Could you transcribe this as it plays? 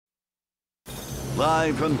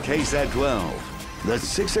Live from KSAT 12, the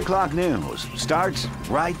 6 o'clock news starts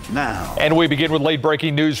right now. And we begin with late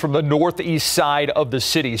breaking news from the northeast side of the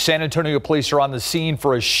city. San Antonio police are on the scene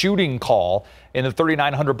for a shooting call in the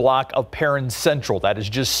 3900 block of Perrin Central. That is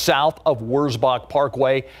just south of Wurzbach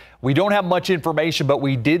Parkway. We don't have much information, but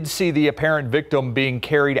we did see the apparent victim being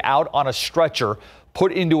carried out on a stretcher,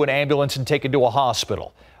 put into an ambulance and taken to a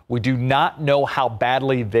hospital. We do not know how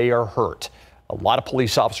badly they are hurt. A lot of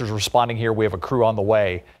police officers responding here. We have a crew on the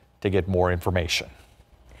way to get more information.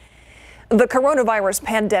 The coronavirus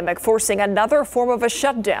pandemic forcing another form of a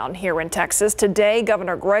shutdown here in Texas. Today,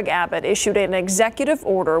 Governor Greg Abbott issued an executive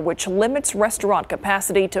order which limits restaurant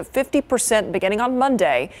capacity to 50% beginning on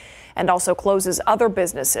Monday and also closes other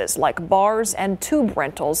businesses like bars and tube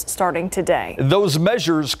rentals starting today. Those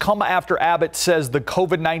measures come after Abbott says the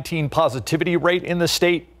COVID-19 positivity rate in the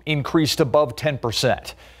state increased above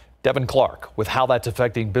 10%. Devin Clark with how that's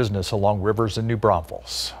affecting business along rivers in New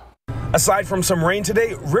Braunfels. Aside from some rain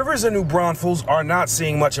today, rivers in New Braunfels are not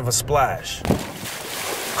seeing much of a splash.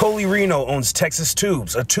 Coley Reno owns Texas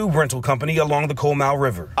Tubes, a tube rental company along the Comal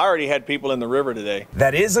River. I already had people in the river today.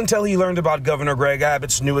 That is until he learned about Governor Greg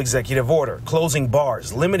Abbott's new executive order, closing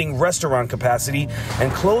bars, limiting restaurant capacity,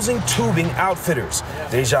 and closing tubing outfitters.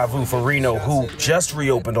 Deja vu for Reno, who just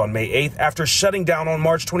reopened on May 8th after shutting down on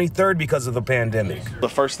March 23rd because of the pandemic. The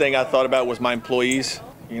first thing I thought about was my employees.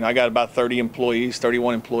 I got about 31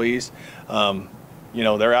 employees.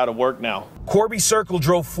 They're out of work now. Corby Circle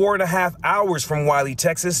drove 4.5 hours from Wiley,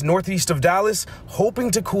 Texas, northeast of Dallas, hoping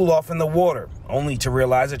to cool off in the water, only to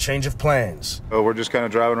realize a change of plans. We're just kind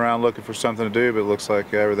of driving around looking for something to do, but it looks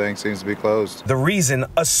like everything seems to be closed. The reason,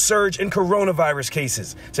 a surge in coronavirus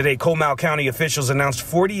cases. Today, Comal County officials announced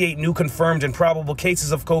 48 new confirmed and probable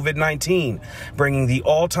cases of COVID-19, bringing the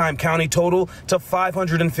all-time county total to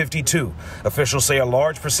 552. Officials say a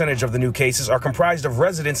large percentage of the new cases are comprised of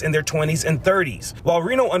residents in their 20s and 30s. While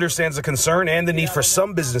Reno understands the concern and the need for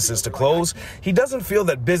some businesses to close, he doesn't feel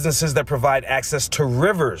that businesses that provide access to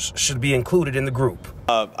rivers should be included in the group.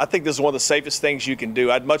 I think this is one of the safest things you can do.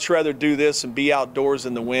 I'd much rather do this and be outdoors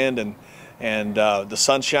in the wind and the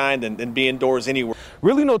sunshine than be indoors anywhere.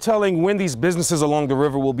 Really no telling when these businesses along the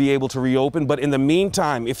river will be able to reopen, but in the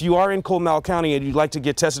meantime, if you are in Comal County and you'd like to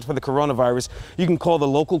get tested for the coronavirus, you can call the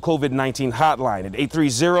local COVID-19 hotline at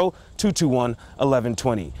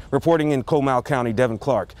 830-221-1120. Reporting in Comal County, Devin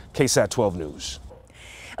Clark, KSAT 12 News.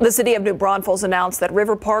 The city of New Braunfels announced that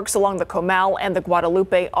river parks along the Comal and the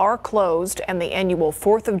Guadalupe are closed, and the annual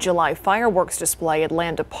 4th of July fireworks display at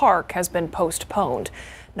Landa Park has been postponed.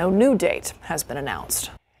 No new date has been announced.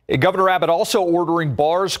 Governor Abbott also ordering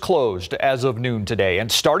bars closed as of noon today.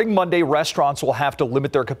 And starting Monday, restaurants will have to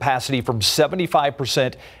limit their capacity from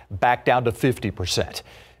 75% back down to 50%.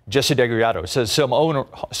 Jesse Degollado says some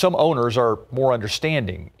owners are more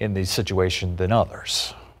understanding in this situation than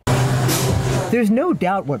others. There's no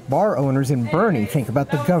doubt what bar owners in Boerne think about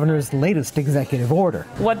the governor's latest executive order.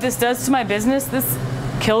 What this does to my business, this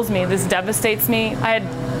kills me. This devastates me. I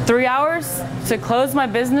had 3 hours to close my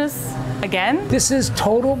business again. This is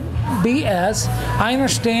total BS. I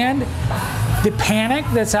understand the panic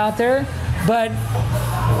that's out there, but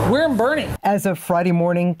we're in Boerne. As of Friday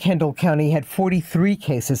morning, Kendall County had 43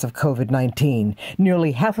 cases of COVID-19,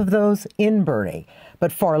 nearly half of those in Boerne,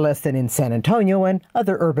 but far less than in San Antonio and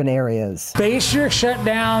other urban areas. Base your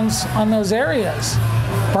shutdowns on those areas.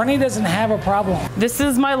 Boerne doesn't have a problem. This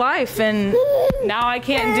is my life, and now I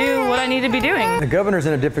can't do what I need to be doing. The governor's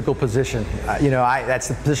in a difficult position. That's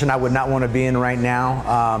the position I would not want to be in right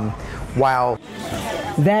now.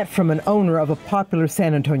 That from an owner of a popular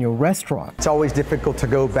San Antonio restaurant. It's always difficult to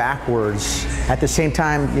go backwards. At the same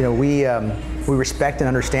time, we respect and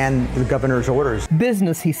understand the governor's orders.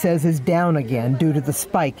 Business, he says, is down again due to the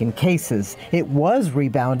spike in cases. It was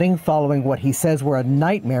rebounding following what he says were a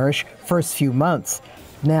nightmarish first few months.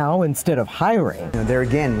 Now, instead of hiring, there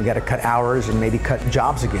again, we got to cut hours and maybe cut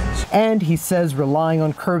jobs again. And he says relying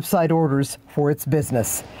on curbside orders for its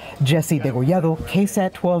business. Jesse Degollado,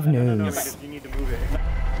 KSAT 12 News.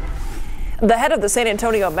 The head of the San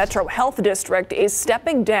Antonio Metro Health District is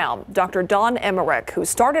stepping down. Dr. Dawn Emmerich, who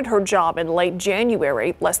started her job in late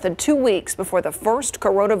January, less than 2 weeks before the first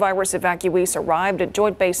coronavirus evacuees arrived at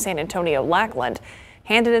Joint Base San Antonio Lackland,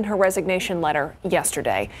 handed in her resignation letter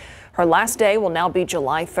yesterday. Her last day will now be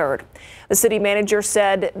July 3rd. The city manager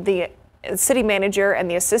said the city manager and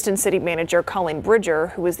the assistant city manager, Colleen Bridger,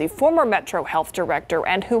 who is the former Metro Health Director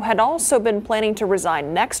and who had also been planning to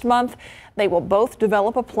resign next month, they will both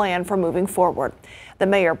develop a plan for moving forward. The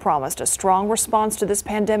mayor promised a strong response to this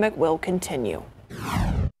pandemic will continue.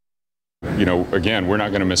 you know, again, we're not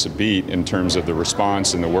going to miss a beat in terms of the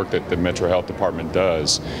response and the work that the Metro Health Department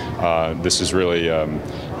does. This is really,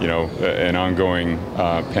 you know, an ongoing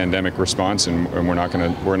pandemic response, and we're not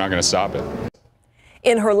going to stop it.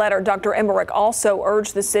 In her letter, Dr. Emmerich also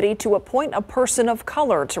urged the city to appoint a person of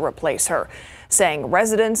color to replace her, saying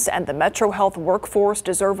residents and the Metro Health workforce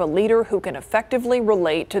deserve a leader who can effectively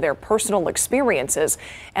relate to their personal experiences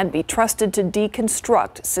and be trusted to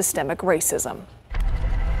deconstruct systemic racism.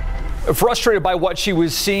 Frustrated by what she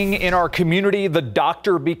was seeing in our community, the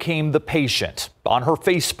doctor became the patient. On her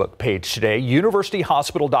Facebook page today, University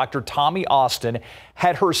Hospital Dr. Tommy Austin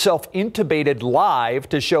had herself intubated live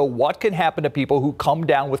to show what can happen to people who come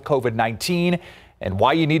down with COVID-19 and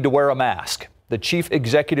why you need to wear a mask. The chief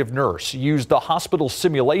executive nurse used the hospital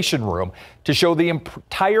simulation room to show the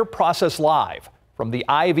entire process live, from the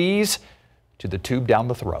IVs to the tube down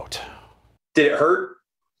the throat. Did it hurt?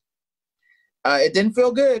 It didn't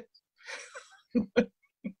feel good.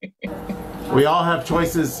 We all have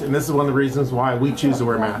choices, and this is one of the reasons why we choose to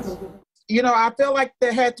wear masks. You know, I feel like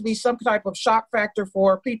there had to be some type of shock factor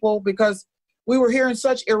for people because we were hearing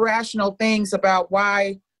such irrational things about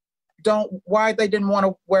why they didn't want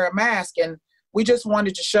to wear a mask, and we just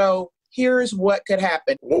wanted to show here's what could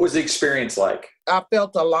happen. What was the experience like? I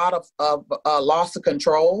felt a lot of loss of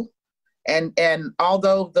control, and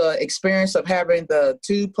although the experience of having the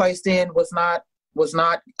tube placed in was not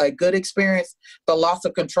a good experience, the loss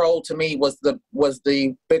of control to me was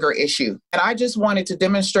the bigger issue. And I just wanted to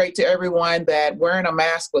demonstrate to everyone that wearing a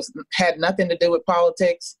mask had nothing to do with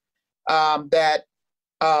politics, that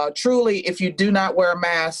truly, if you do not wear a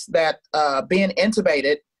mask, that being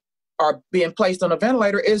intubated or being placed on a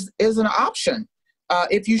ventilator is an option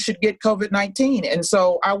if you should get COVID-19. And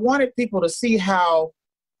so I wanted people to see how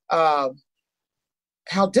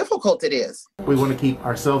difficult it is. We want to keep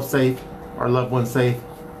ourselves safe, our loved ones safe,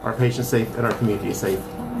 our patients safe, and our community safe.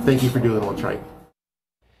 Thank you for doing what's right.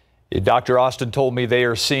 Dr. Austin told me they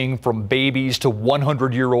are seeing from babies to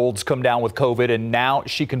 100-year-olds come down with COVID, and now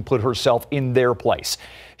she can put herself in their place.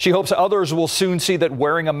 She hopes others will soon see that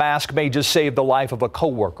wearing a mask may just save the life of a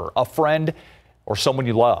coworker, a friend, or someone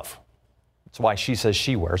you love. That's why she says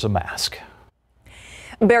she wears a mask.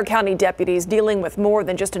 Bexar County deputies dealing with more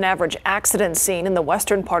than just an average accident scene in the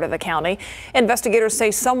western part of the county. Investigators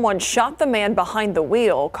say someone shot the man behind the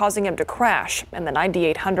wheel, causing him to crash in the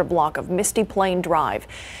 9800 block of Misty Plain Drive.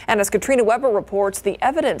 And as Katrina Weber reports, the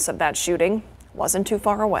evidence of that shooting wasn't too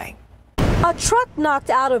far away. A truck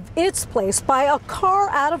knocked out of its place by a car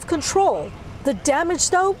out of control. The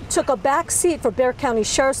damage, though, took a back seat for Bexar County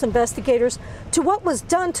Sheriff's investigators to what was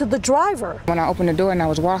done to the driver. When I opened the door and I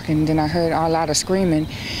was walking, then I heard a lot of screaming,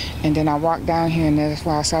 and then I walked down here, and that's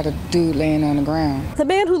why I saw the dude laying on the ground. The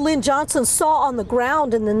man who Lynn Johnson saw on the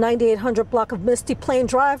ground in the 9800 block of Misty Plain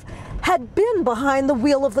Drive had been behind the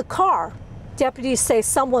wheel of the car. Deputies say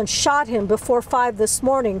someone shot him before 5 this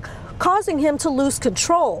morning, causing him to lose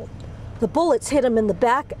control. The bullets hit him in the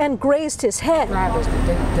back and grazed his head.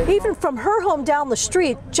 Even from her home down the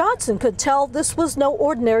street, Johnson could tell this was no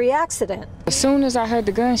ordinary accident. As soon as I heard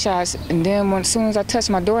the gunshots, and then as soon as I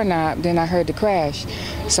touched my doorknob, then I heard the crash.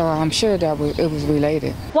 So I'm sure that it was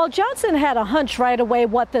related. While Johnson had a hunch right away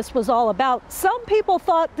what this was all about, some people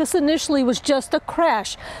thought this initially was just a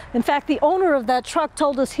crash. In fact, the owner of that truck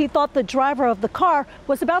told us he thought the driver of the car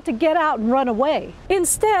was about to get out and run away.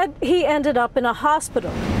 Instead, he ended up in a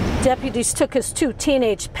hospital. Deputies took his 2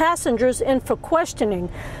 teenage passengers in for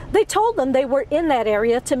questioning. They told them they were in that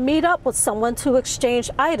area to meet up with someone to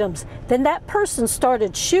exchange items. Then that person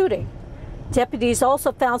started shooting. Deputies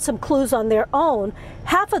also found some clues on their own,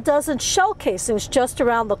 half a dozen shell casings just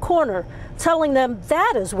around the corner, telling them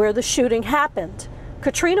that is where the shooting happened.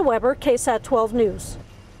 Katrina Weber, KSAT 12 News.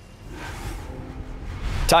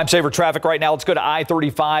 Time saver traffic right now. Let's go to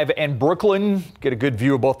I-35 and Brooklyn. Get a good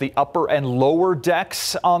view of both the upper and lower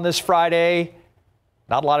decks on this Friday.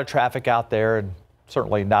 Not a lot of traffic out there, and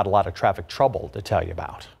certainly not a lot of traffic trouble to tell you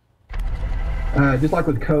about. Just like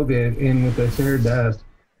with COVID and with the severe dust,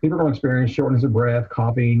 people are going to experience shortness of breath,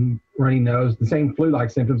 coughing, runny nose, the same flu-like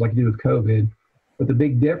symptoms like you do with COVID. But the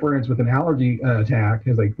big difference with an allergy attack,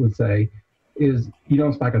 as they would say, is you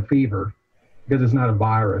don't spike a fever, because it's not a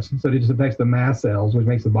virus. So it just affects the mast cells, which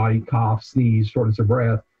makes the body cough, sneeze, shortness of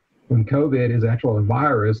breath. When COVID is actually a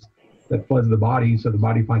virus that floods the body, so the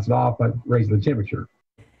body fights it off by raising the temperature.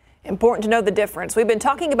 Important to know the difference. We've been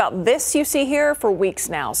talking about this you see here for weeks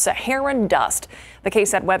now, Saharan dust. The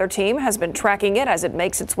KSAT weather team has been tracking it as it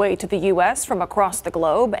makes its way to the U.S. from across the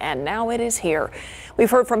globe, and now it is here.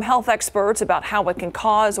 We've heard from health experts about how it can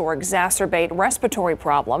cause or exacerbate respiratory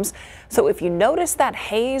problems. So if you notice that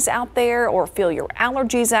haze out there or feel your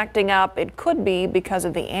allergies acting up, it could be because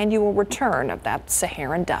of the annual return of that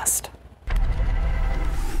Saharan dust.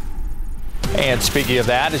 And speaking of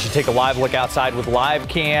that, as you take a live look outside with live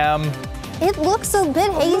cam, it looks a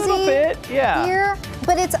bit hazy. A little bit, yeah. Here,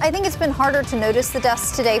 but I think it's been harder to notice the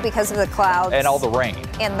dust today because of the clouds. And all the rain.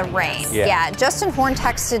 And the rain, yeah. Justin Horn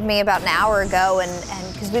texted me about an hour ago, and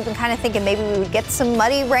because we've been kind of thinking maybe we would get some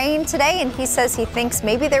muddy rain today, and he says he thinks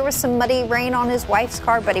maybe there was some muddy rain on his wife's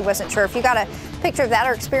car, but he wasn't sure. If you got a picture of that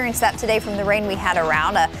or experienced that today from the rain we had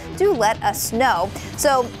around, do let us know.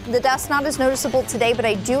 So the dust not as noticeable today, but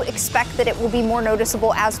I do expect that it will be more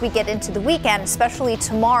noticeable as we get into the weekend, especially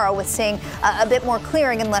tomorrow with seeing a bit more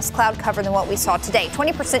clearing and less cloud cover than what we saw today.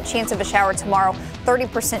 20% chance of a shower tomorrow,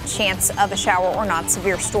 30% chance of a shower or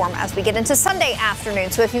non-severe storm as we get into Sunday afternoon.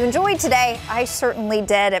 So if you enjoyed today, I certainly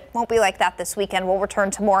did. It won't be like that this weekend. We'll return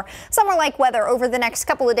to more summer-like weather over the next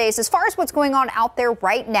couple of days. As far as what's going on out there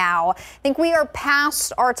right now, I think we are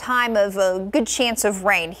past our time of a good chance of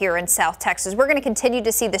rain here in South Texas. We're going to continue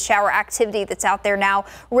to see the shower activity that's out there now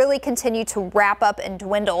really continue to wrap up and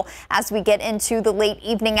dwindle as we get into the late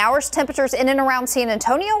evening hours. Temperatures in and around San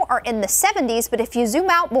Antonio are in the 70s, but if you zoom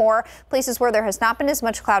out more, places where there has not been as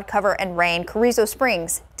much cloud cover and rain, Carrizo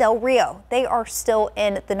Springs, Del Rio, they are still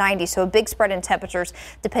in the 90s, so a big spread in temperatures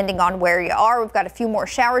depending on where you are. We've got a few more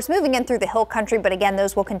showers moving in through the hill country, but again,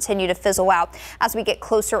 those will continue to fizzle out as we get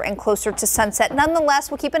closer and closer to sunset.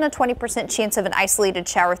 Nonetheless, we'll keep in a 20% chance of an isolated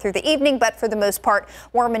shower through the evening, but for the most part,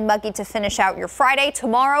 warm and muggy to finish out your Friday.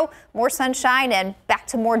 Tomorrow, more sunshine and back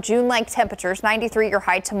to more June-like temperatures. 93 your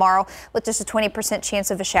high tomorrow with just a 20%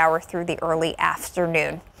 chance of a shower through the early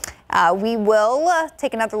afternoon. We will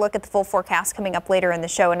take another look at the full forecast coming up later in the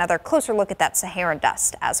show, another closer look at that Saharan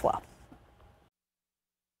dust as well.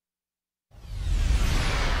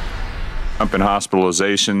 Up in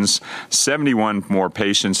hospitalizations, 71 more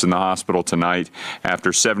patients in the hospital tonight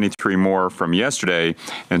after 73 more from yesterday.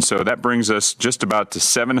 And so that brings us just about to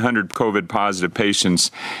 700 COVID positive patients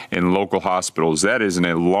in local hospitals. That is an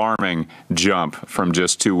alarming jump from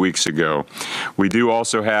just 2 weeks ago. We do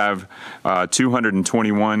also have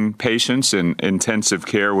 221 patients in intensive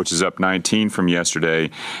care, which is up 19 from yesterday.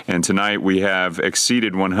 And tonight we have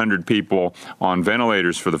exceeded 100 people on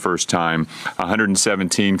ventilators for the first time,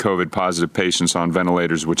 117 COVID positive patients on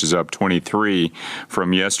ventilators, which is up 23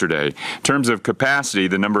 from yesterday. In terms of capacity,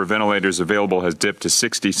 the number of ventilators available has dipped to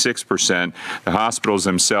 66%. The hospitals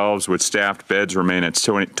themselves with staffed beds remain at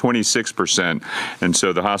 26%. And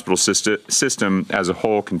so the hospital system as a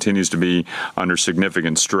whole continues to be under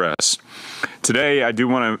significant stress. Today, I do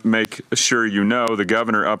want to make sure you know the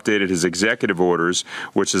governor updated his executive orders,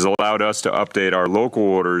 which has allowed us to update our local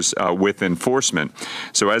orders with enforcement.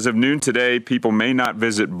 So as of noon today, people may not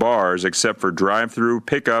visit bars except for drive-through,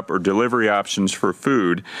 pickup, or delivery options for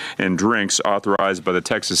food and drinks authorized by the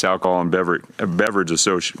Texas Alcohol and Beverage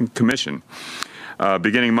Commission.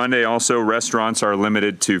 Beginning Monday, also, restaurants are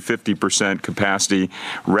limited to 50% capacity.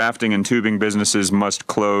 Rafting and tubing businesses must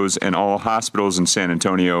close, and all hospitals in San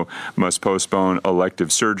Antonio must postpone elective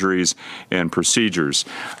surgeries and procedures.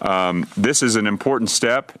 This is an important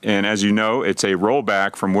step, and as you know, it's a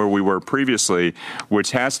rollback from where we were previously,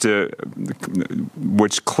 which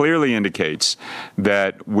clearly indicates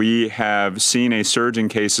that we have seen a surge in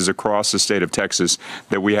cases across the state of Texas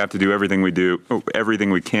that we have to do everything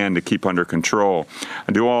we can to keep under control.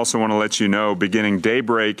 I do also want to let you know, beginning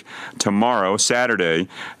daybreak tomorrow, Saturday,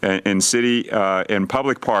 in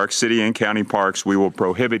public parks, city and county parks, we will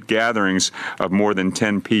prohibit gatherings of more than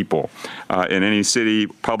 10 people in any city,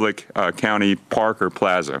 public, county park or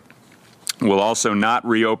plaza. We'll also not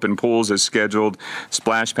reopen pools as scheduled.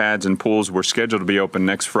 Splash pads and pools were scheduled to be open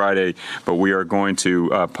next Friday, but we are going to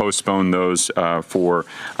postpone those for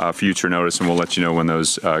future notice, and we'll let you know when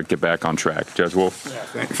those get back on track. Judge Wolf?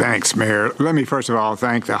 Yeah, thanks, Mayor. Let me first of all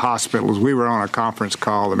thank the hospitals. We were on a conference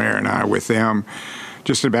call, the mayor and I, with them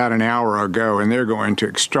just about an hour ago, and they're going to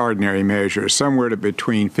extraordinary measures. Somewhere to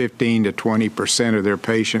between 15 to 20% of their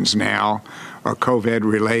patients now are COVID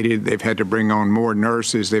related. They've had to bring on more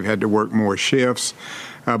nurses. They've had to work more shifts.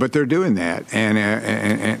 But they're doing that,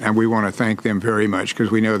 and we want to thank them very much because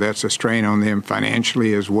we know that's a strain on them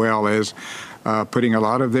financially as well as putting a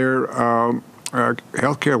lot of their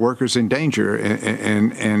healthcare workers in danger,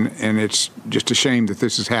 and it's just a shame that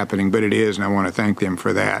this is happening, but it is, and I want to thank them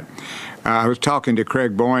for that. I was talking to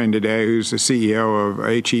Craig Boyne today, who's the CEO of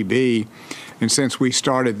HEB, and since we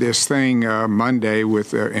started this thing Monday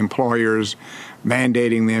with employers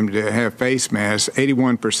mandating them to have face masks,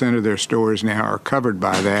 81% of their stores now are covered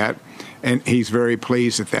by that. And he's very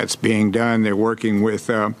pleased that that's being done. They're working with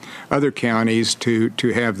other counties to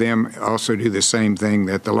have them also do the same thing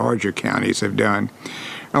that the larger counties have done.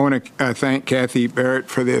 I want to thank Kathy Barrett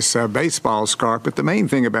for this baseball scarf. But the main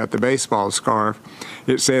thing about the baseball scarf,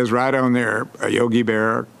 it says right on there, a Yogi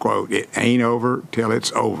Berra quote, "It ain't over till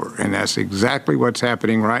it's over." And that's exactly what's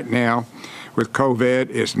happening right now with COVID.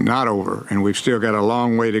 It's not over, and we've still got a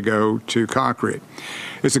long way to go to conquer it.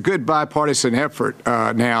 It's a good bipartisan effort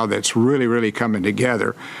now that's really, really coming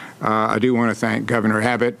together. I do want to thank Governor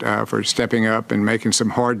Abbott for stepping up and making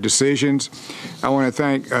some hard decisions. I want to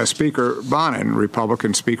thank Speaker Bonin,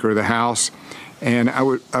 Republican Speaker of the House. And I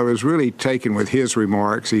was really taken with his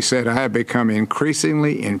remarks. He said, "I have become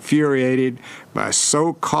increasingly infuriated by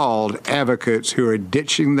so-called advocates who are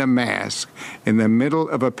ditching the mask in the middle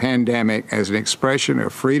of a pandemic as an expression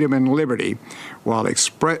of freedom and liberty while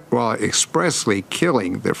expressly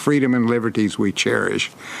killing the freedom and liberties we cherish."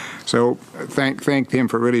 So thank him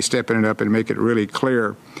for really stepping it up and making it really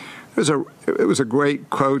clear. It was a great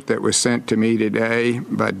quote that was sent to me today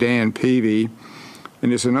by Dan Peavy.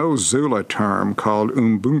 And it's an old Zula term called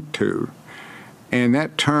Ubuntu. And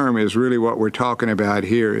that term is really what we're talking about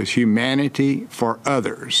here, is humanity for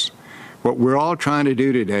others. What we're all trying to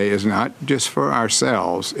do today is not just for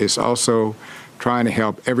ourselves, it's also trying to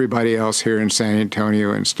help everybody else here in San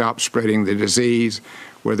Antonio and stop spreading the disease,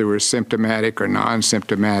 whether we're symptomatic or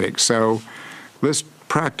non-symptomatic. So let's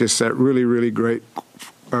practice that really, really great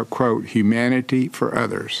quote, humanity for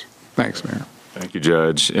others. Thanks, Mayor. Thank you,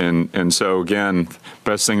 Judge. And so, again,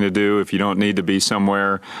 best thing to do if you don't need to be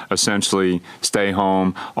somewhere, essentially stay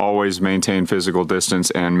home, always maintain physical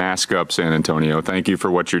distance, and mask up, San Antonio. Thank you for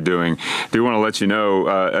what you're doing. I do want to let you know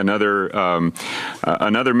another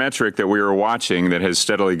metric that we were watching that has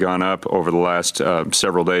steadily gone up over the last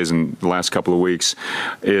several days and the last couple of weeks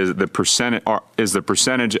is the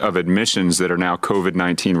percentage of admissions that are now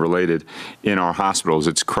COVID-19 related in our hospitals.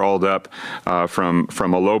 It's crawled up from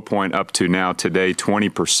a low point up to now today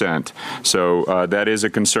 20%. So that is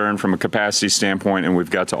a concern from a capacity standpoint, and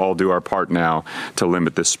we've got to all do our part now to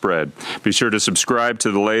limit this spread. Be sure to subscribe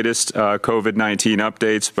to the latest COVID-19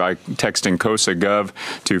 updates by texting KSAT.gov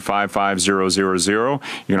to 55000.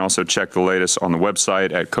 You can also check the latest on the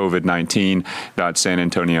website at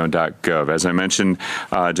covid19.sanantonio.gov. As I mentioned,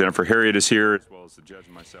 Jennifer Harriet is here, as well as the judge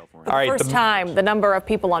and myself. For the first time, the number of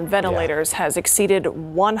people on ventilators has exceeded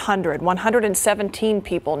 100. 117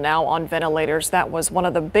 people now on ventilators. That was one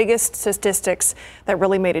of the biggest statistics that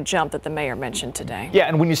really made a jump that the mayor mentioned today. Yeah,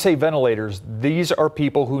 and when you say ventilators, these are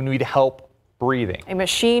people who need help breathing. A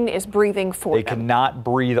machine is breathing for them. They cannot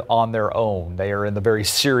breathe on their own. They are in the very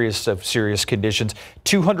serious of serious conditions.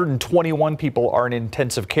 221 people are in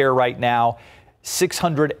intensive care right now.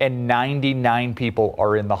 699 people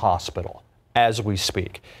are in the hospital as we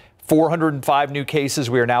speak. 405 new cases.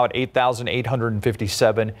 We are now at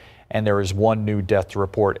 8,857, and there is one new death to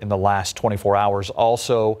report in the last 24 hours.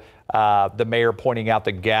 Also, the mayor pointing out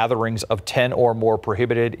that gatherings of 10 or more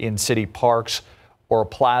prohibited in city parks or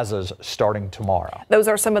plazas starting tomorrow. Those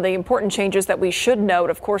are some of the important changes that we should note.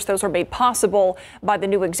 Of course, those are made possible by the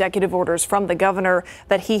new executive orders from the governor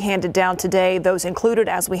that he handed down today. Those included,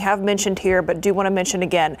 as we have mentioned here, but do want to mention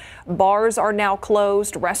again, bars are now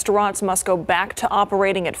closed. Restaurants must go back to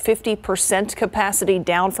operating at 50% capacity,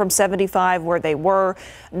 down from 75 where they were.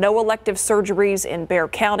 No elective surgeries in Bexar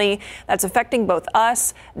County. That's affecting both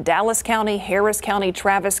us, Dallas County, Harris County,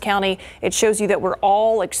 Travis County. It shows you that we're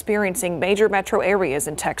all experiencing major metro areas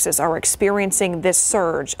in Texas are experiencing this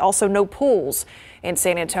surge. Also, no pools in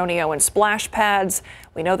San Antonio and splash pads.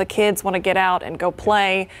 We know the kids want to get out and go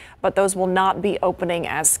play, but those will not be opening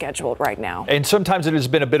as scheduled right now. And sometimes it has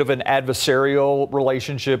been a bit of an adversarial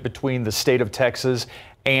relationship between the state of Texas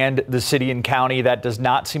and the city and county. That does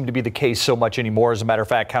not seem to be the case so much anymore. As a matter of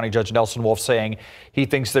fact, County Judge Nelson Wolff saying he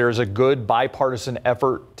thinks there is a good bipartisan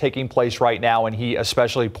effort taking place right now, and he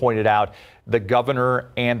especially pointed out the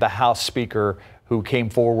governor and the House Speaker who came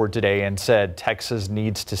forward today and said Texas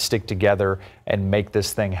needs to stick together and make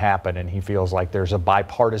this thing happen. And he feels like there's a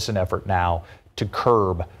bipartisan effort now to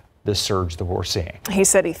curb the surge that we're seeing. He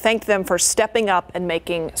said he thanked them for stepping up and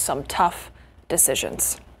making some tough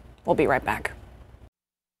decisions. We'll be right back.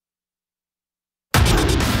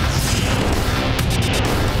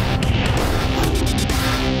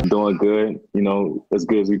 doing good, as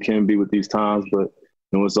good as we can be with these times. But,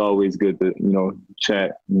 it's always good to,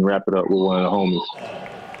 chat and wrap it up with one of the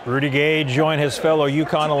homies. Rudy Gay joined his fellow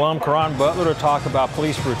UConn alum Karan Butler to talk about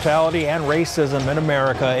police brutality and racism in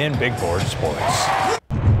America in Big Board Sports.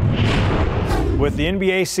 With the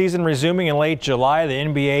NBA season resuming in late July, the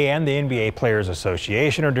NBA and the NBA Players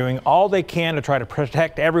Association are doing all they can to try to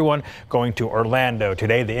protect everyone going to Orlando.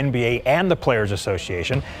 Today, the NBA and the Players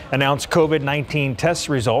Association announced COVID-19 test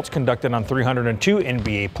results conducted on 302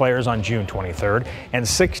 NBA players on June 23rd, and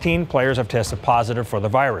 16 players have tested positive for the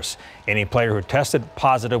virus. Any player who tested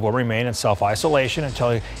positive will remain in self-isolation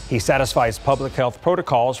until he satisfies public health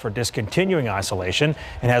protocols for discontinuing isolation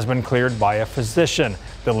and has been cleared by a physician.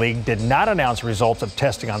 The league did not announce results of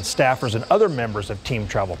testing on staffers and other members of team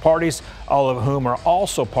travel parties, all of whom are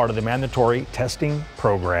also part of the mandatory testing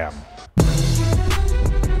program.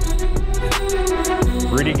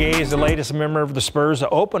 Rudy Gay is the latest member of the Spurs to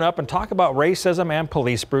open up and talk about racism and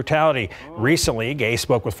police brutality. Recently, Gay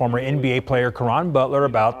spoke with former NBA player Karan Butler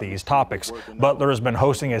about these topics. Butler has been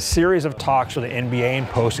hosting a series of talks with the NBA and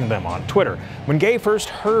posting them on Twitter. When Gay first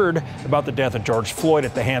heard about the death of George Floyd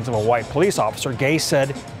at the hands of a white police officer, Gay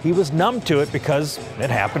said he was numb to it because it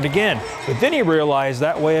happened again. But then he realized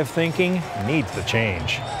that way of thinking needs to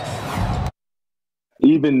change.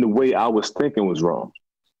 Even the way I was thinking was wrong.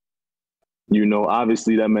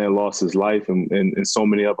 Obviously that man lost his life and so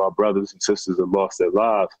many of our brothers and sisters have lost their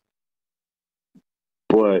lives.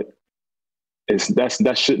 But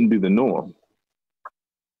that shouldn't be the norm.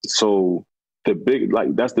 So that's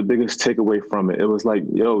the biggest takeaway from it. It was like,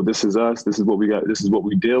 yo, this is us. This is what we got. This is what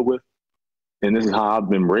we deal with. And this is how I've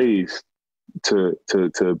been raised to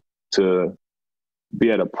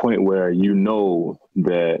be at a point where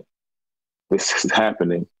that this is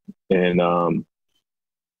happening.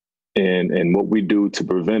 And what we do to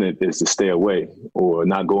prevent it is to stay away or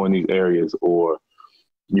not go in these areas, or,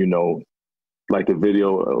 like the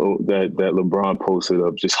video that LeBron posted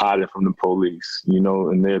of just hiding from the police,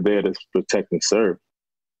 and they're there to protect and serve.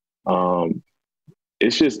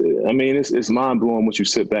 It's just, it's mind blowing once you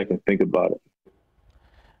sit back and think about it.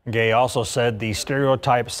 Gay also said the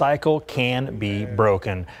stereotype cycle can be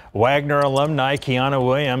broken. Wagner alumni Kiana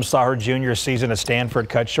Williams saw her junior season at Stanford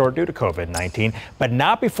cut short due to COVID-19, but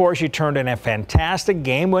not before she turned in a fantastic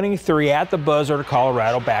game-winning three at the buzzer to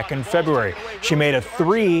Colorado back in February. She made a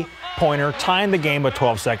three-pointer, tying the game with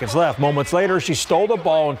 12 seconds left. Moments later, she stole the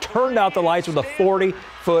ball and turned out the lights with a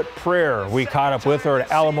 40-foot prayer. We caught up with her at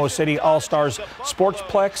Alamo City All-Stars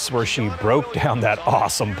Sportsplex, where she broke down that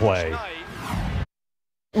awesome play.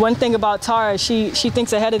 One thing about Tara, she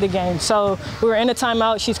thinks ahead of the game. So we were in a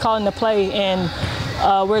timeout, she's calling the play, and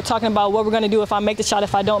we're talking about what we're going to do if I make the shot,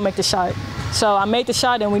 if I don't make the shot. So I made the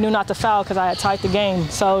shot, and we knew not to foul because I had tied the game.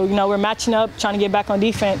 So, we're matching up, trying to get back on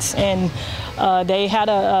defense, and they had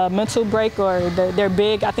a mental break, or they're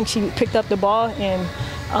big. I think she picked up the ball,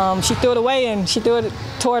 and she threw it away, and she threw it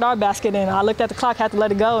toward our basket, and I looked at the clock, had to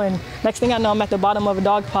let it go, and next thing I know, I'm at the bottom of a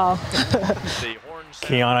dog pile.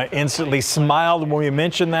 Kiana instantly smiled when we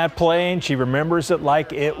mentioned that play, and she remembers it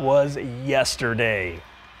like it was yesterday.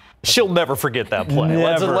 She'll never forget that play.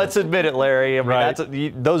 Let's admit it, Larry.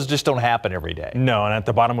 Those just don't happen every day. No, and at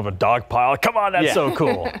the bottom of a dog pile. Come on, that's so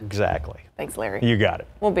cool. Exactly. Thanks, Larry. You got it.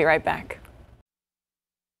 We'll be right back.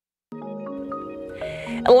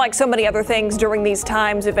 Like so many other things during these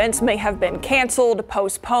times, events may have been canceled,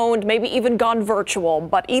 postponed, maybe even gone virtual.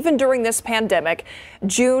 But even during this pandemic,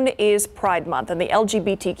 June is Pride Month, and the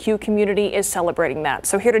LGBTQ community is celebrating that.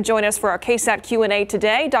 So here to join us for our KSAT Q&A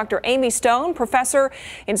today, Dr. Amy Stone, professor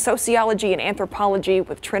in sociology and anthropology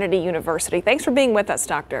with Trinity University. Thanks for being with us,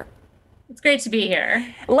 Doctor. It's great to be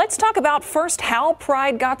here. Let's talk about first how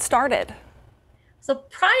Pride got started. So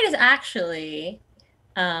Pride is actually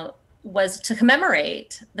was to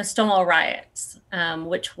commemorate the Stonewall riots,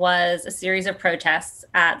 which was a series of protests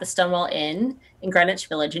at the Stonewall Inn in Greenwich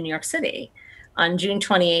Village in New York City. On June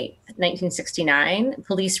 28, 1969,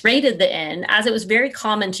 police raided the inn, as it was very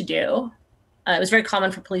common to do. It was very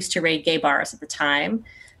common for police to raid gay bars at the time,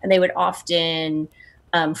 and they would often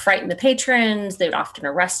frighten the patrons. They would often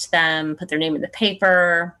arrest them, put their name in the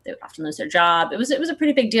paper. They would often lose their job. It was a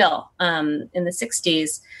pretty big deal in the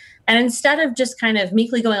 60s. And instead of just kind of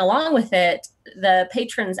meekly going along with it, the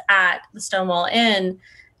patrons at the Stonewall Inn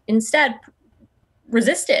instead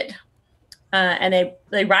resisted. And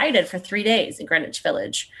they rioted for 3 days in Greenwich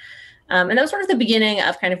Village. And that was sort of the beginning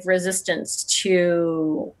of kind of resistance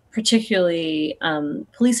to particularly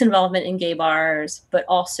police involvement in gay bars, but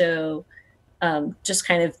also just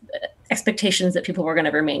kind of expectations that people were going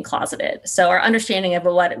to remain closeted. So our understanding of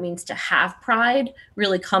what it means to have pride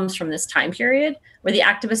really comes from this time period where the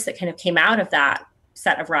activists that kind of came out of that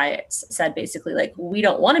set of riots said basically like, we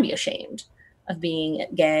don't want to be ashamed of being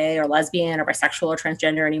gay or lesbian or bisexual or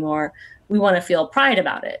transgender anymore. We want to feel pride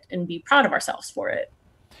about it and be proud of ourselves for it.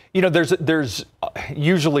 You know, there's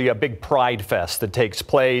usually a big pride fest that takes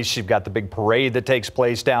place. You've got the big parade that takes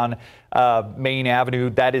place down Main Avenue.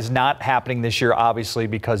 That is not happening this year, obviously,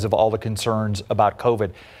 because of all the concerns about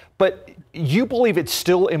COVID. But you believe it's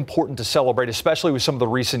still important to celebrate, especially with some of the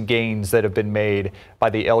recent gains that have been made by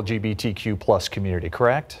the LGBTQ plus community,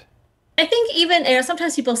 correct? I think even,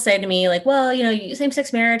 sometimes people say to me like, well,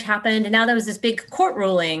 same-sex marriage happened and now there was this big court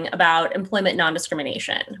ruling about employment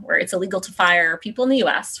non-discrimination where it's illegal to fire people in the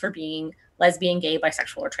US for being lesbian, gay,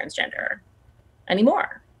 bisexual, or transgender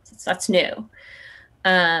anymore. So that's new.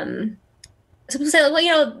 So people say,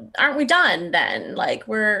 well, aren't we done then? Like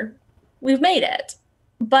we've made it.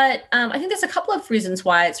 But I think there's a couple of reasons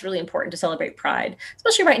why it's really important to celebrate Pride,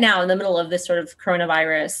 especially right now in the middle of this sort of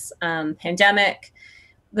coronavirus pandemic.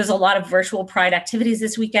 There's a lot of virtual Pride activities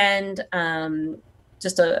this weekend.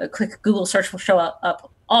 Just a quick Google search will show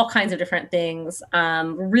up all kinds of different things,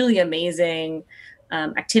 really amazing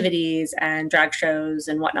activities and drag shows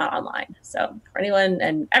and whatnot online. So for anyone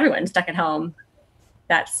and everyone stuck at home,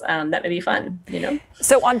 that may be fun,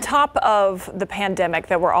 So on top of the pandemic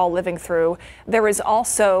that we're all living through, there is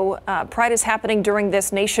also Pride is happening during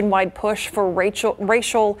this nationwide push for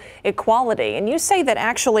racial equality. And you say that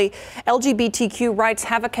actually LGBTQ rights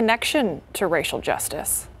have a connection to racial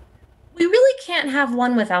justice. We really can't have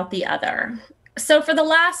one without the other. So for the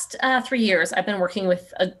last 3 years, I've been working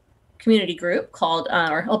with a community group called,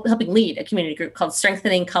 or helping lead a community group called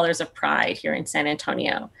Strengthening Colors of Pride here in San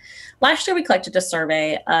Antonio. Last year, we collected a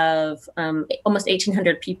survey of almost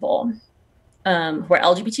 1,800 people who are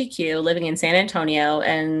LGBTQ living in San Antonio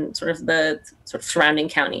and sort of the surrounding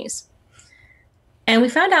counties. And we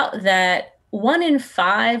found out that 1 in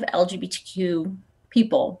 5 LGBTQ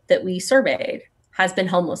people that we surveyed has been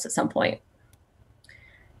homeless at some point.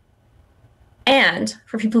 And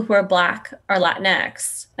for people who are Black or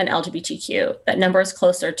Latinx and LGBTQ, that number is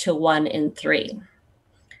closer to 1 in 3.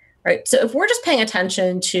 Right. So if we're just paying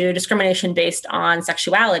attention to discrimination based on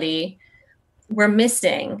sexuality, we're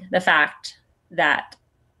missing the fact that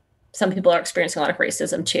some people are experiencing a lot of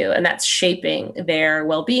racism too, and that's shaping their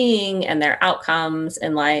well-being and their outcomes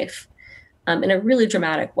in life in a really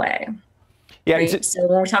dramatic way. Yeah. Right? So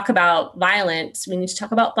when we talk about violence, we need to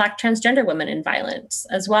talk about Black transgender women in violence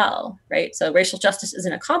as well. Right. So racial justice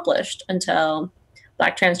isn't accomplished until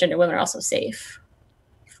Black transgender women are also safe.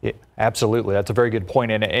 Yeah, absolutely. That's a very good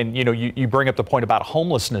point. And you bring up the point about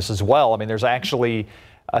homelessness as well. I mean, there's actually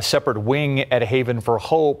a separate wing at Haven for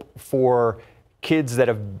Hope for kids that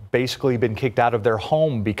have basically been kicked out of their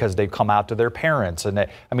home because they've come out to their parents. And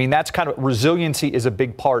that's kind of resiliency is a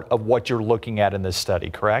big part of what you're looking at in this study,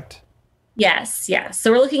 correct? Yes.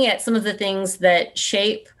 So we're looking at some of the things that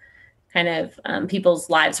shape kind of people's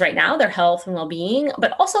lives right now, their health and well-being,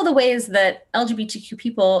 but also the ways that LGBTQ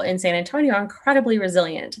people in San Antonio are incredibly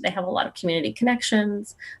resilient. They have a lot of community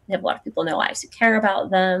connections. They have a lot of people in their lives who care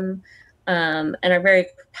about them and are very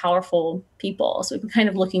powerful people. So we've been kind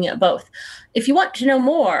of looking at both. If you want to know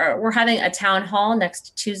more, we're having a town hall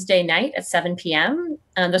next Tuesday night at 7 p.m.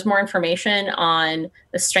 There's more information on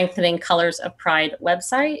the Strengthening Colors of Pride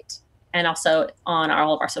website and also on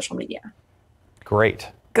all of our social media. Great.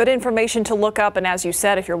 Good information to look up. And as you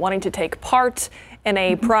said, if you're wanting to take part in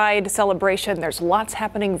a Pride celebration, there's lots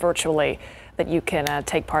happening virtually that you can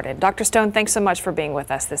take part in. Dr. Stone, thanks so much for being with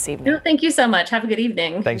us this evening. No, thank you so much. Have a good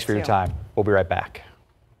evening. Thanks for your time. We'll be right back.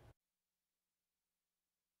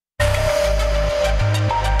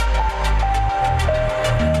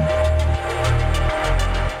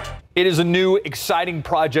 It is a new, exciting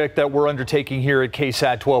project that we're undertaking here at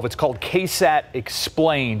KSAT 12. It's called KSAT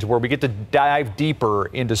Explained, where we get to dive deeper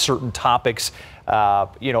into certain topics.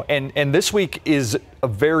 And this week is a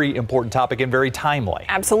very important topic and very timely.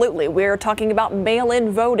 Absolutely. We're talking about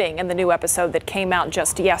mail-in voting in the new episode that came out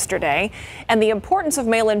just yesterday. And the importance of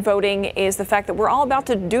mail-in voting is the fact that we're all about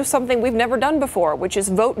to do something we've never done before, which is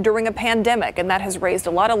vote during a pandemic. And that has raised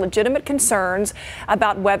a lot of legitimate concerns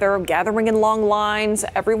about whether gathering in long lines,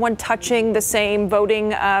 everyone touching the same voting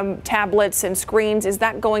tablets and screens, is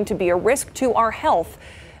that going to be a risk to our health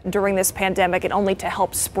during this pandemic and only to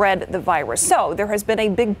help spread the virus. So there has been a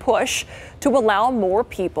big push to allow more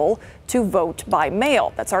people to vote by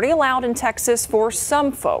mail. That's already allowed in Texas for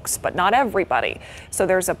some folks, but not everybody. So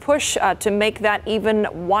there's a push to make that even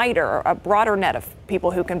wider, a broader net of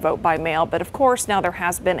people who can vote by mail. But of course, now there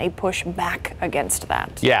has been a push back against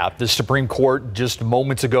that. Yeah, the Supreme Court just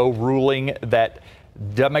moments ago ruling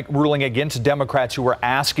against Democrats who were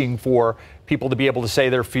asking for people to be able to say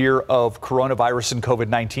their fear of coronavirus and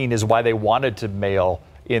COVID-19 is why they wanted to mail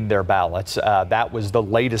in their ballots. That was the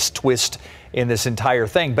latest twist in this entire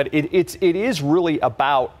thing. But it is really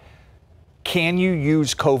about, can you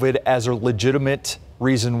use COVID as a legitimate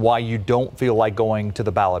reason why you don't feel like going to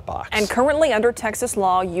the ballot box? And currently under Texas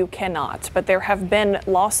law, you cannot. But there have been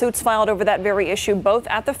lawsuits filed over that very issue, both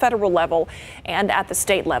at the federal level and at the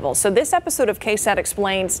state level. So this episode of KSAT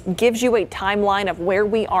Explains gives you a timeline of where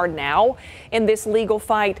we are now in this legal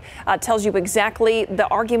fight, tells you exactly the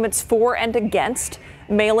arguments for and against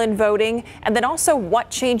mail-in voting, and then also what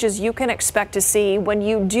changes you can expect to see when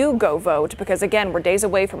you do go vote, because again, we're days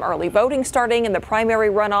away from early voting starting and the primary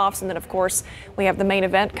runoffs, and then of course we have the main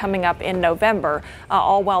event coming up in November,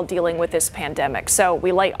 all while dealing with this pandemic. So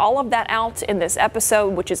we lay all of that out in this episode,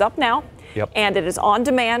 which is up now. Yep. And it is on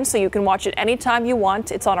demand, so you can watch it anytime you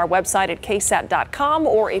want. It's on our website at ksat.com,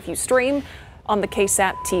 or if you stream on the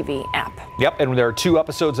KSAT TV app. Yep, and there are 2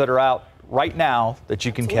 episodes that are out right now that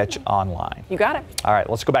you can catch online. You got it. All right,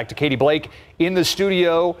 let's go back to Katie Blake in the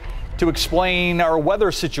studio to explain our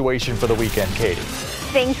weather situation for the weekend. Katie.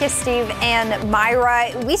 Thank you, Steve and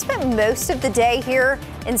Myra. We spent most of the day here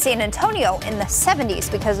in San Antonio in the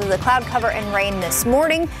 70s because of the cloud cover and rain this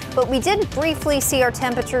morning, but we did briefly see our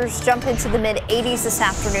temperatures jump into the mid-80s this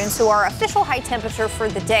afternoon, so our official high temperature for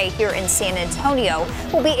the day here in San Antonio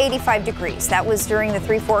will be 85 degrees. That was during the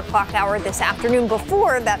 3-4 o'clock hour this afternoon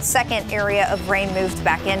before that second area of rain moved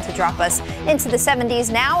back in to drop us into the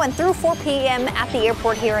 70s now, and through 4 p.m. at the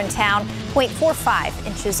airport here in town, 0.45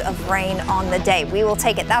 inches of rain on the day. We will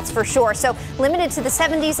take it, that's for sure. So limited to the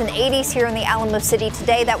 70s and 80s here in the Alamo City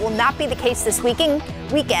today. That will not be the case this weekend.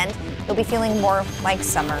 You'll be feeling more like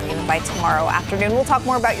summer even by tomorrow afternoon. We'll talk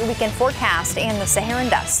more about your weekend forecast and the Saharan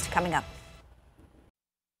dust coming up.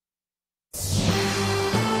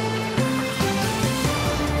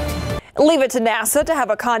 Leave it to NASA to have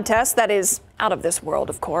a contest that is out of this world,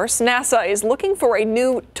 of course. NASA is looking for a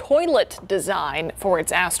new toilet design for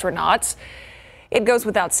its astronauts. It goes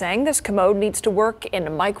without saying, this commode needs to work in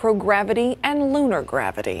microgravity and lunar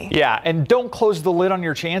gravity. Yeah, and don't close the lid on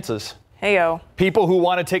your chances. Heyo. People who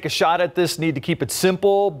want to take a shot at this need to keep it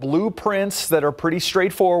simple, blueprints that are pretty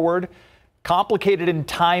straightforward. Complicated and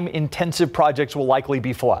time-intensive projects will likely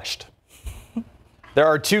be flushed. There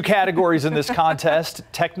are 2 categories in this contest,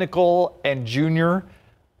 technical and junior. I'm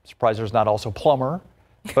surprised there's not also plumber,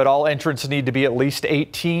 but all entrants need to be at least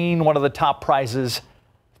 18. One of the top prizes,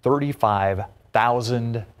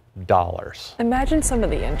 $35,000. Imagine some of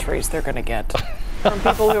the entries they're going to get from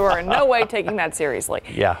people who are in no way taking that seriously.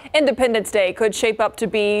 Yeah. Independence Day could shape up to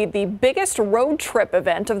be the biggest road trip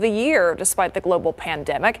event of the year, despite the global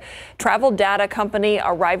pandemic. Travel data company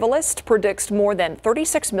Arrivalist predicts more than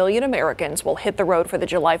 36 million Americans will hit the road for the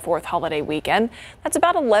July 4th holiday weekend. That's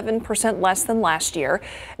about 11% less than last year.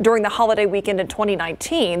 During the holiday weekend in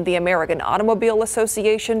 2019, the American Automobile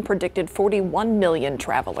Association predicted 41 million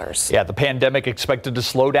travelers. Yeah, the pandemic expected to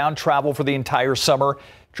slow down travel for the entire summer.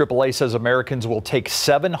 AAA says Americans will take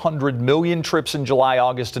 700 million trips in July,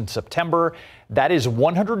 August, and September. That is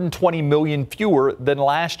 120 million fewer than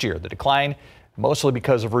last year. The decline mostly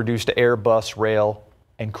because of reduced air, bus, rail,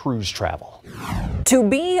 and cruise travel. To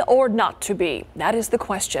be or not to be? That is the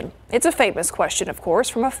question. It's a famous question, of course,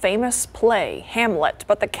 from a famous play, Hamlet.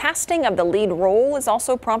 But the casting of the lead role is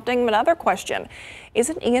also prompting another question.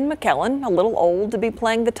 Isn't Ian McKellen a little old to be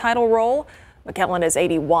playing the title role? McKellen is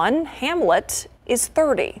 81. Hamlet is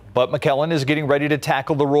 30. But McKellen is getting ready to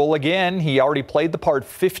tackle the role again. He already played the part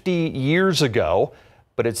 50 years ago,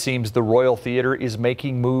 but it seems the Royal Theatre is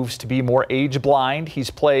making moves to be more age blind.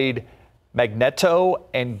 He's played Magneto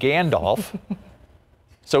and Gandalf,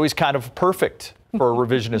 so he's kind of perfect for a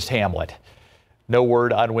revisionist Hamlet. No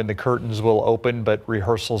word on when the curtains will open, but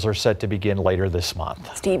rehearsals are set to begin later this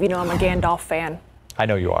month. Steve, you know I'm a Gandalf fan. I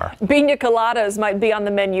know you are. Pina coladas might be on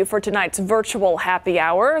the menu for tonight's virtual happy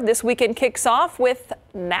hour. This weekend kicks off with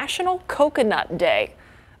National Coconut Day.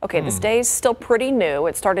 Okay, this day is still pretty new.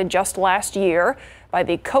 It started just last year by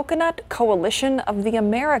the Coconut Coalition of the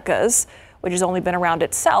Americas, which has only been around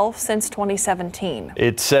itself since 2017.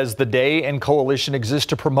 It says the day and coalition exist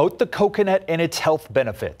to promote the coconut and its health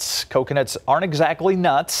benefits. Coconuts aren't exactly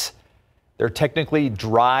nuts. They're technically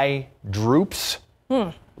dry drupes.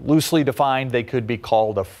 Loosely defined, they could be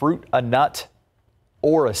called a fruit, a nut,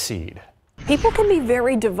 or a seed. People can be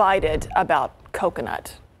very divided about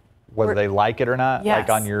coconut. Whether they like it or not, Yes. like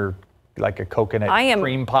on your, like a coconut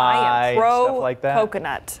cream I pie am pro and stuff like that.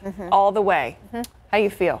 coconut all the way. How you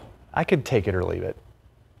feel? I could take it or leave it.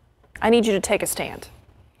 I need you to take a stand.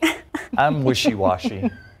 I'm wishy-washy.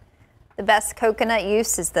 The best coconut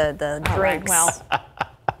use is the All right, drinks. well,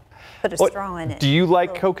 Put a straw in it. Do you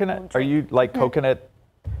like coconut? Are you like coconut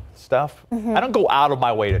stuff? I don't go out of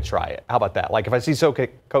my way to try it. How about that? Like if I see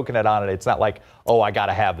coconut on it, it's not like, oh, I got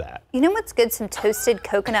to have that. You know what's good? Some toasted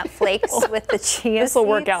coconut flakes with the chia this will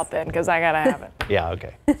work seeds. out then because I got to have it. Yeah,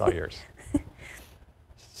 okay. It's all yours.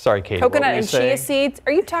 Sorry, Katie. Coconut what were you and saying? chia seeds.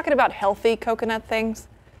 Are you talking about healthy coconut things?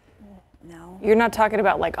 No. You're not talking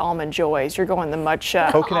about like almond joys. You're going the much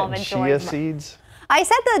Coconut and chia seeds? I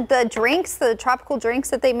said the drinks, the tropical drinks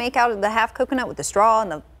that they make out of the half coconut with the straw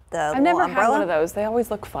and the I've never umbrella. had one of those. They always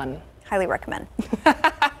look fun. Highly recommend.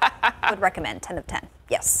 Would recommend 10 of 10.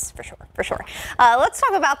 Yes, for sure, for sure. Let's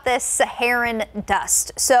talk about this Saharan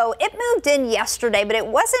dust. So it moved in yesterday, but it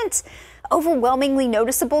wasn't overwhelmingly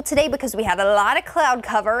noticeable today because we had a lot of cloud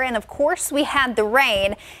cover and of course we had the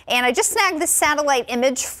rain. And I just snagged this satellite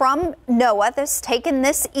image from NOAA that's taken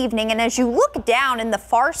this evening, and as you look down in the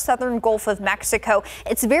far southern Gulf of Mexico,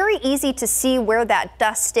 it's very easy to see where that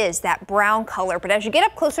dust is, that brown color. But as you get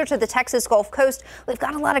up closer to the Texas Gulf Coast, we've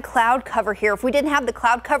got a lot of cloud cover here. If we didn't have the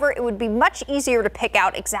cloud cover, it would be much easier to pick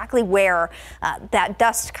out exactly where that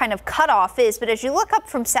dust kind of cutoff is. But as you look up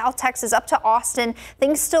from South Texas up to Austin,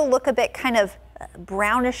 things still look a bit kind of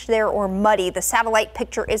brownish there or muddy. The satellite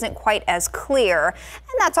picture isn't quite as clear,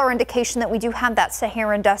 and that's our indication that we do have that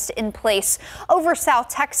Saharan dust in place over South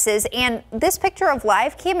Texas. And this picture of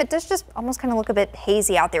live cam, it does just almost kind of look a bit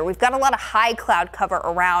hazy out there. We've got a lot of high cloud cover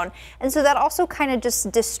around, and so that also kind of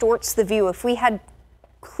just distorts the view. If we had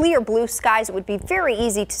clear blue skies, it would be very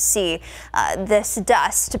easy to see this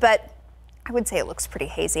dust, but I would say it looks pretty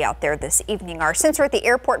hazy out there this evening. Our sensor at the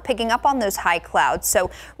airport picking up on those high clouds. So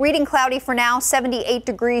reading cloudy for now, 78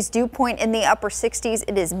 degrees, dew point in the upper 60s.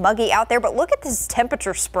 It is muggy out there, but look at this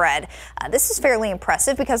temperature spread. This is fairly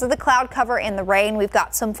impressive because of the cloud cover and the rain. We've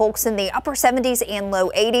got some folks in the upper 70s and low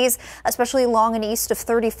 80s, especially along and east of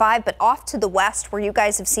 35, but off to the west where you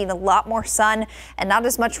guys have seen a lot more sun and not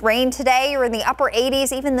as much rain today. You're in the upper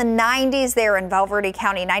 80s, even the 90s there in Valverde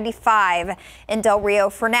County, 95 in Del Rio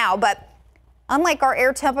for now. But unlike our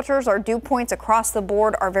air temperatures, our dew points across the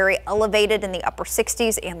board are very elevated in the upper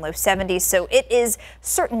 60s and low 70s, so it is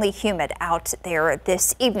certainly humid out there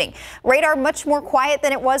this evening. Radar much more quiet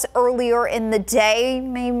than it was earlier in the day.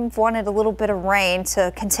 May have wanted a little bit of rain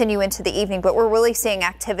to continue into the evening, but we're really seeing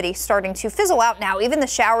activity starting to fizzle out now. Even the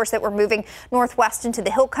showers that were moving northwest into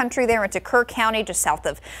the hill country there into Kerr County, just south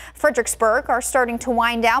of Fredericksburg, are starting to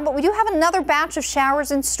wind down, but we do have another batch of showers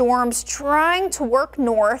and storms trying to work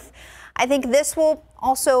north. I think this will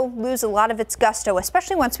also lose a lot of its gusto,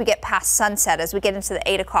 especially once we get past sunset as we get into the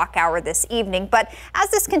 8 o'clock hour this evening. But as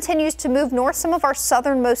this continues to move north, some of our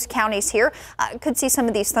southernmost counties here could see some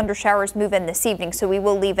of these thunder showers move in this evening. So we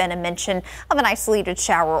will leave in a mention of an isolated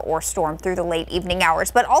shower or storm through the late evening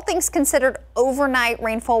hours. But all things considered, overnight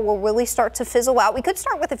rainfall will really start to fizzle out. We could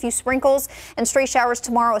start with a few sprinkles and stray showers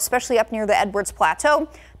tomorrow, especially up near the Edwards Plateau.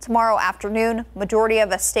 Tomorrow afternoon, majority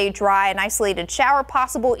of us stay dry. An isolated shower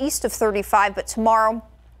possible east of 35, but tomorrow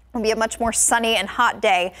will be a much more sunny and hot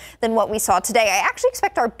day than what we saw today. I actually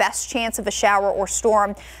expect our best chance of a shower or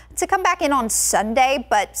storm to come back in on Sunday,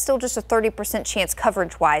 but still just a 30% chance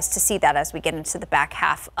coverage-wise to see that as we get into the back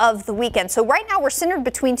half of the weekend. So right now we're centered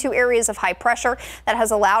between two areas of high pressure that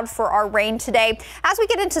has allowed for our rain today. As we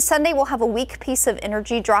get into Sunday, we'll have a weak piece of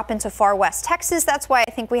energy drop into far west Texas. That's why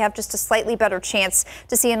I think we have just a slightly better chance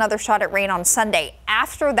to see another shot at rain on Sunday.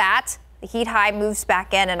 After that, the heat high moves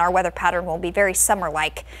back in and our weather pattern will be very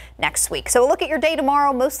summer-like next week. So we'll look at your day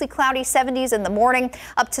tomorrow, mostly cloudy, 70s in the morning,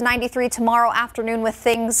 up to 93 tomorrow afternoon, with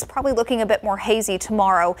things probably looking a bit more hazy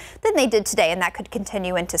tomorrow than they did today, and that could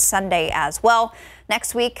continue into Sunday as well.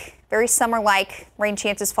 Next week, very summer-like, rain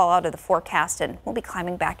chances fall out of the forecast and we'll be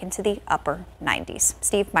climbing back into the upper 90s.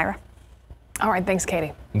 Steve, Myra. All right, thanks,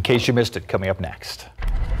 Katie. In case you missed it, coming up next.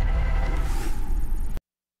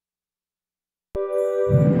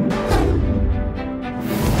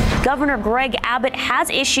 Governor Greg Abbott has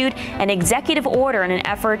issued an executive order in an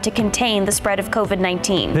effort to contain the spread of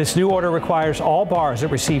COVID-19. This new order requires all bars that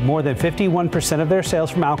receive more than 51% of their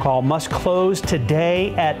sales from alcohol must close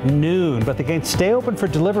today at noon, but they can stay open for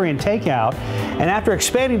delivery and takeout. And after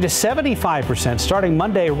expanding to 75% starting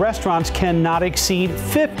Monday, restaurants cannot exceed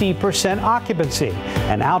 50% occupancy,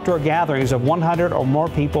 and outdoor gatherings of 100 or more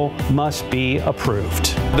people must be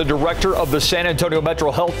approved. The director of the San Antonio Metro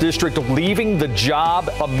Health District leaving the job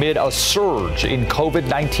amid a surge in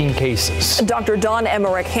COVID-19 cases. Dr. Dawn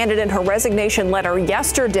Emmerich handed in her resignation letter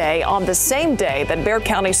yesterday on the same day that Bexar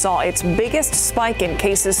County saw its biggest spike in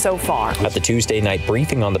cases so far. At the Tuesday night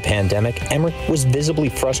briefing on the pandemic, Emmerich was visibly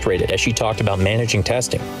frustrated as she talked about managing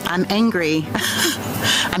testing. I'm angry.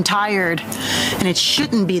 I'm tired, and it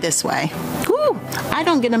shouldn't be this way. Whew, I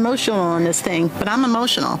don't get emotional on this thing, but I'm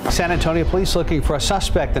emotional. San Antonio police looking for a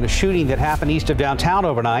suspect in a shooting that happened east of downtown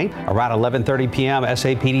overnight. Around 11:30 p.m.,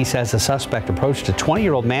 SAPD says the suspect approached a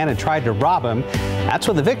 20-year-old man and tried to rob him. That's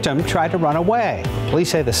when the victim tried to run away. Police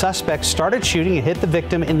say the suspect started shooting and hit the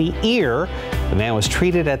victim in the ear. The man was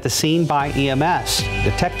treated at the scene by EMS.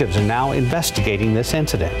 Detectives are now investigating this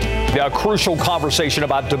incident. A crucial conversation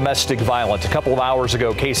about domestic violence. A couple of hours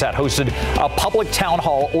ago, KSAT hosted a public town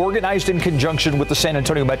hall organized in conjunction with the San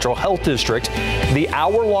Antonio Metro Health District. The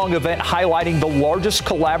hour-long event highlighting the largest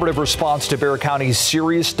collaborative response to Bexar County's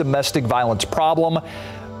serious domestic violence problem,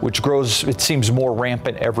 which grows, it seems, more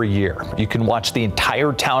rampant every year. You can watch the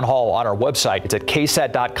entire town hall on our website. It's at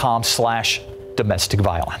ksat.com/domestic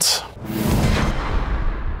violence.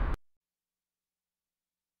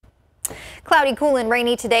 Cloudy, cool, and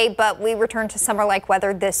rainy today, but we return to summer-like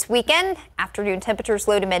weather this weekend. Afternoon temperatures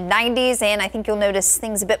low to mid-90s, and I think you'll notice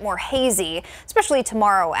things a bit more hazy, especially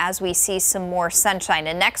tomorrow as we see some more sunshine.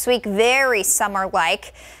 And next week, very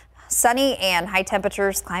summer-like, sunny and high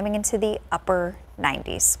temperatures climbing into the upper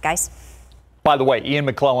 90s. Guys? By the way, Ian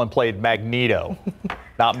McClellan played Magneto,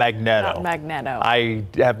 not Magneto. Not Magneto. I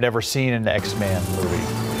have never seen an X-Men movie.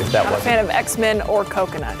 If that Not a wasn't, fan of X-Men or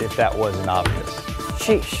Coconut. if that wasn't obvious.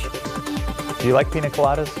 Sheesh. Do you like pina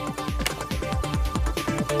coladas?